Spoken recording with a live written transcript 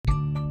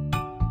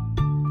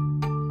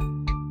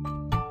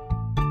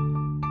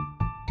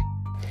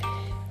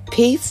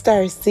Peace,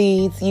 Star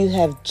Seeds. You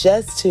have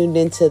just tuned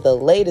into the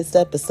latest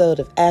episode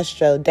of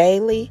Astro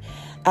Daily.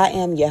 I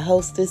am your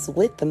hostess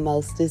with the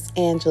mostest,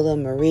 Angela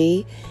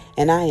Marie,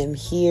 and I am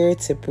here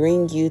to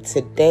bring you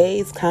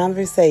today's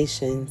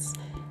conversations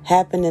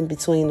happening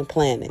between the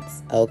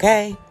planets.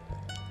 Okay.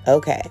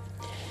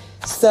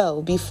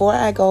 So before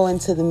I go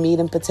into the meat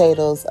and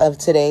potatoes of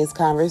today's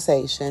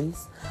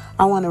conversations,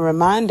 I want to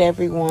remind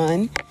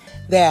everyone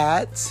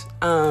that,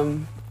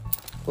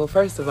 well,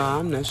 first of all,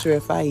 I'm not sure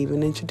if I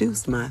even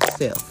introduced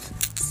myself.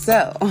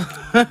 So,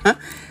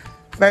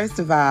 first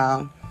of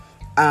all,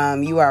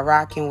 you are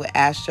rocking with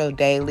Astro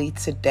Daily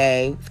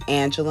today with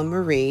Angela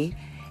Marie,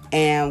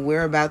 and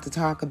we're about to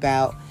talk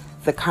about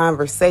the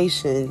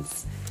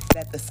conversations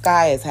that the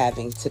sky is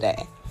having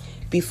today.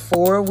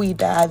 Before we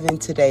dive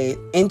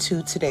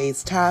into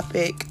today's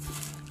topic,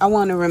 I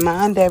want to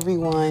remind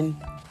everyone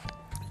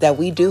that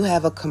we do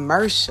have a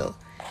commercial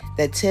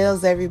that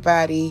tells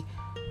everybody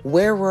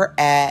where we're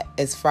at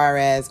as far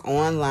as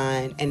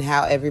online and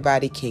how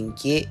everybody can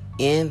get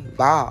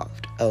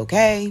involved.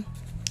 Okay.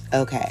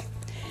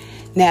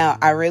 Now,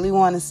 I really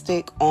want to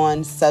stick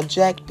on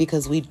subject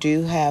because we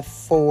do have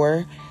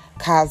 4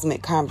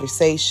 cosmic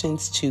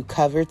conversations to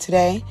cover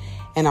today.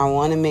 And I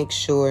want to make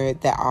sure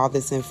that all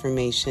this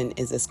information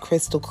is as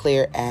crystal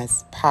clear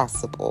as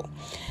possible,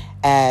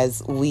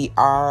 as we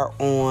are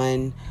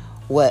on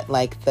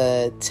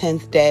the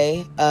 10th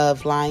day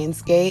of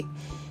Lionsgate.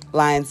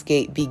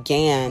 Lionsgate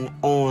began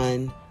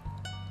on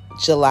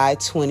July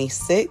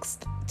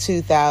 26th,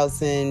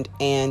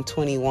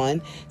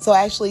 2021. So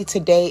actually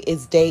today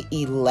is day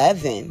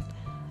 11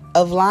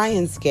 of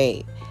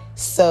Lionsgate.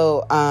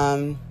 So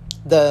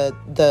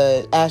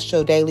the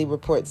Astro Daily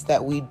reports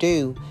that we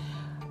do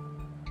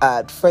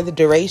for the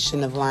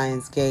duration of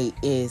Lionsgate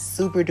is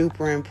super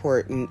duper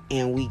important,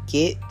 and we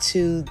get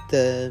to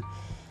the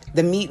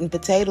meat and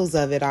potatoes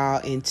of it all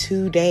in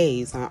 2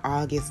 days on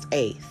August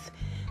 8th.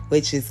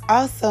 Which is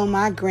also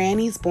my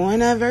granny's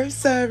born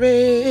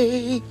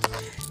anniversary.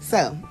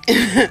 So,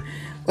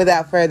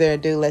 without further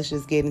ado, let's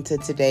just get into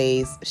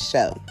today's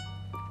show.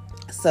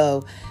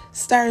 So,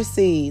 Star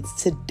Seeds,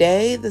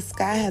 today the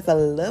sky has a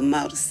little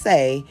more to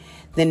say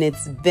than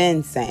it's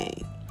been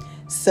saying.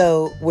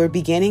 So, we're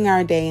beginning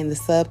our day in the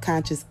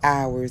subconscious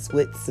hours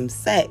with some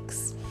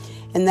sex.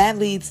 And that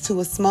leads to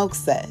a smoke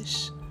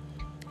sesh.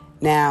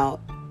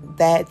 Now,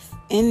 that's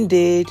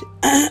ended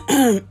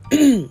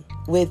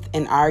with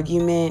an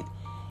argument,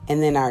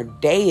 and then our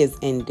day is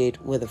ended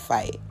with a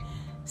fight.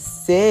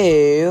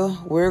 So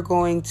we're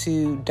going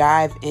to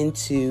dive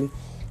into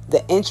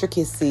the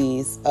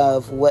intricacies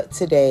of what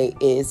today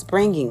is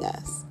bringing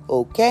us.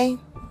 Okay.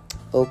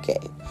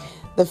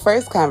 The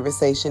first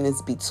conversation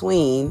is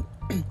between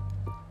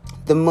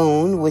the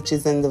moon, which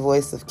is in the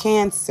voice of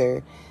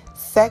Cancer,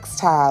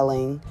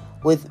 sextiling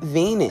with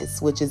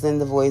Venus, which is in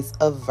the voice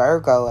of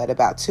Virgo at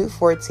about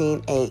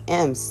 2:14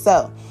 a.m.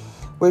 So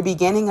we're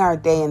beginning our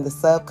day in the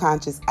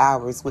subconscious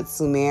hours with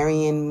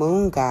Sumerian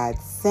moon god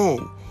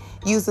Sin,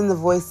 using the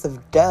voice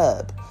of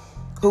Dub,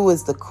 who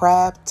is the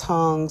crab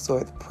tongues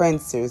or the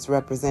pincers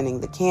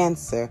representing the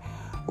Cancer,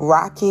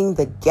 rocking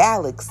the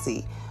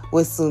galaxy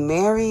with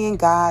Sumerian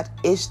god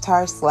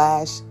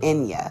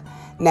Ishtar/Enya.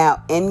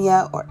 Now,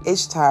 Enya or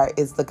Ishtar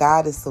is the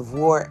goddess of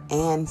war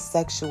and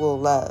sexual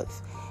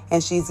love,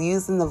 and she's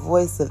using the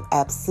voice of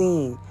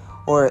Apsine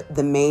or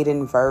the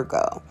maiden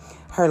Virgo.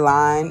 Her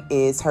line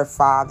is her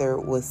father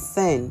was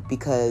Sin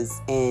because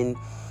in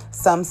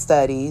some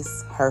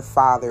studies, her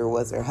father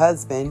was her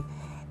husband,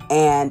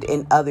 and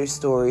in other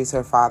stories,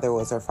 her father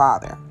was her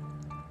father.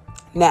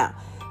 Now,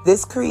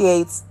 this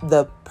creates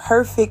the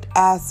perfect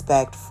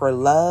aspect for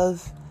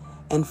love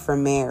and for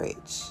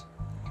marriage.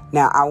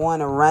 Now, I want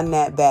to run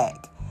that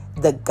back.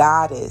 The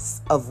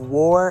goddess of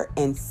war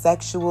and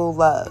sexual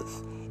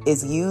love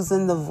is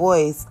using the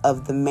voice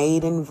of the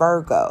maiden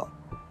Virgo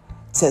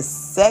to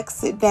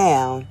sex it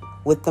down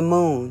with the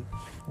moon.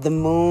 The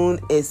moon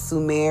is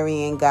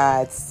Sumerian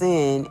god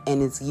Sin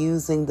and is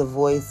using the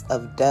voice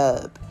of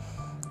Dub.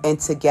 And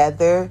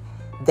together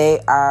they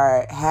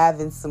are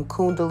having some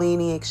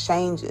Kundalini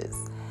exchanges.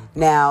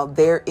 Now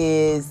there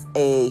is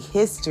a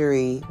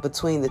history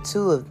between the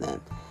two of them.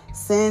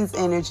 Sin's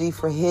energy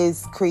for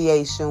his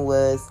creation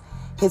was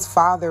his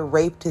father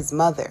raped his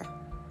mother.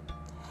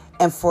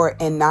 And for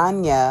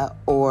Inanna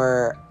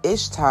or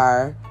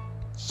Ishtar,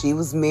 she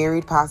was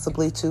married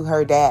possibly to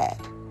her dad.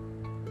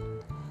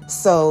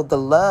 So the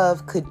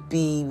love could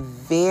be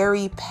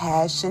very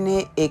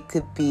passionate. It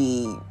could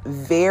be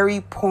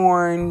very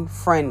porn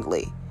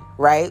friendly,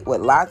 right? With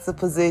lots of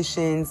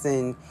positions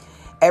and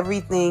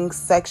everything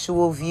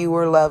sexual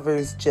viewer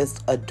lovers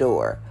just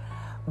adore.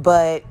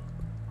 But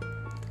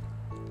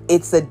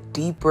it's a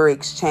deeper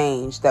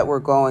exchange that we're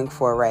going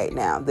for right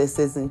now. This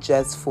isn't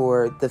just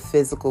for the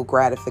physical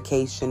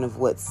gratification of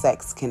what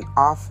sex can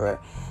offer.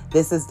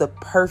 This is the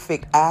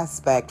perfect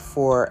aspect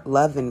for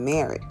love and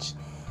marriage.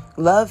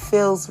 Love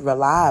feels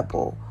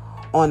reliable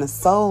on a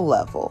soul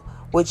level,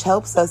 which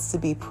helps us to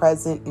be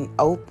present and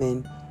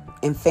open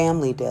in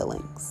family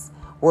dealings.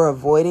 We're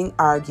avoiding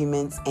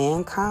arguments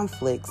and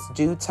conflicts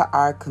due to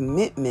our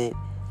commitment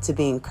to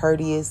being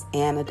courteous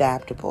and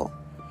adaptable.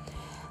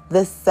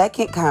 The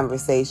second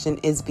conversation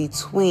is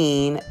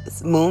between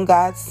moon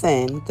god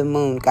Sin, the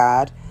moon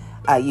god,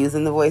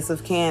 using the voice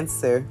of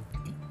Cancer,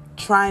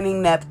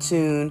 trining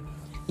Neptune,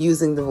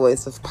 using the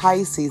voice of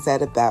Pisces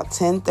at about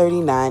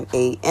 10:39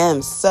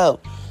 a.m. So,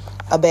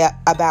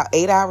 about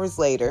 8 hours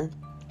later,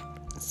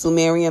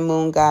 Sumerian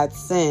moon god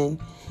Sin,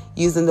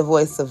 using the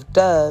voice of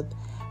Dub,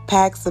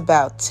 packs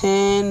about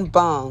 10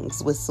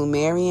 bungs with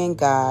Sumerian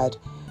god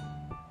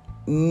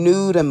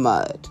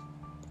Nudimmud,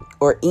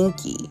 or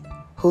Enki,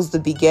 who's the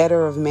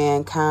begetter of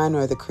mankind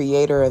or the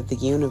creator of the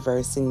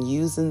universe, and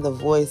using the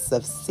voice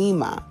of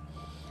Sema,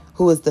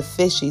 who is the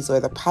fishies or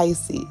the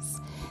Pisces.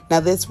 Now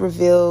this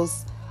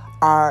reveals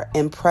our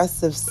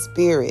impressive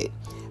spirit,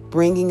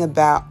 bringing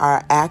about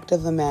our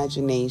active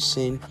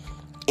imagination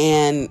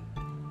and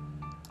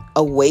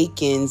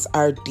awakens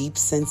our deep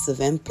sense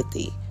of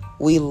empathy.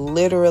 We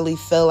literally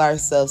feel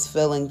ourselves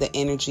feeling the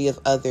energy of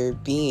other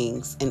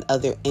beings and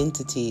other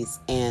entities.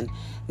 And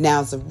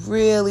now's a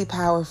really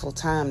powerful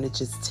time to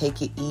just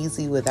take it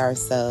easy with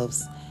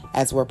ourselves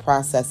as we're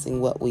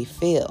processing what we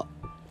feel.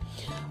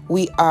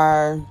 We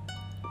are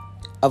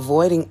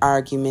avoiding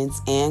arguments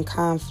and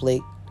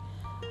conflict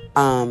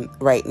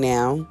right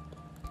now.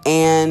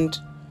 And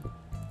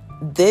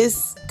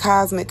this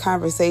cosmic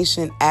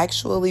conversation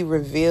actually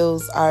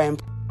reveals our